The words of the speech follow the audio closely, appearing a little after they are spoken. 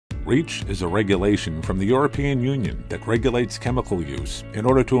REACH is a regulation from the European Union that regulates chemical use in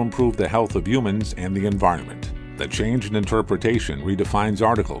order to improve the health of humans and the environment. The change in interpretation redefines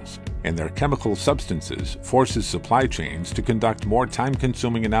articles, and their chemical substances forces supply chains to conduct more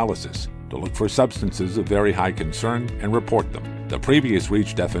time-consuming analysis to look for substances of very high concern and report them. The previous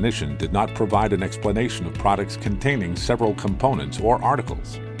REACH definition did not provide an explanation of products containing several components or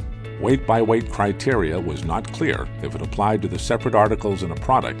articles. Weight-by-weight criteria was not clear if it applied to the separate articles in a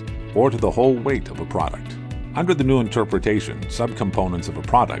product or to the whole weight of a product. Under the new interpretation, subcomponents of a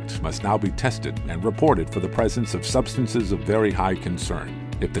product must now be tested and reported for the presence of substances of very high concern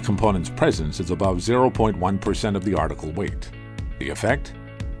if the component's presence is above 0.1% of the article weight. The effect?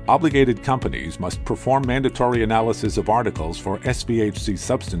 Obligated companies must perform mandatory analysis of articles for SVHC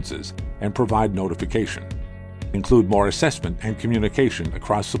substances and provide notification. Include more assessment and communication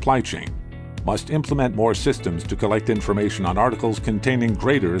across supply chain. Must implement more systems to collect information on articles containing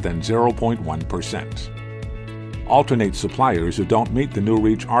greater than 0.1%. Alternate suppliers who don't meet the new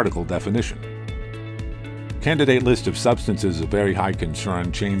REACH article definition. Candidate list of substances of very high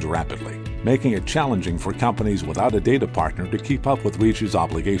concern change rapidly, making it challenging for companies without a data partner to keep up with REACH's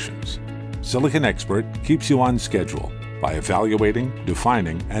obligations. SiliconExpert keeps you on schedule by evaluating,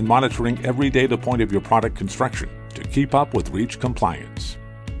 defining, and monitoring every data point of your product construction to keep up with REACH compliance.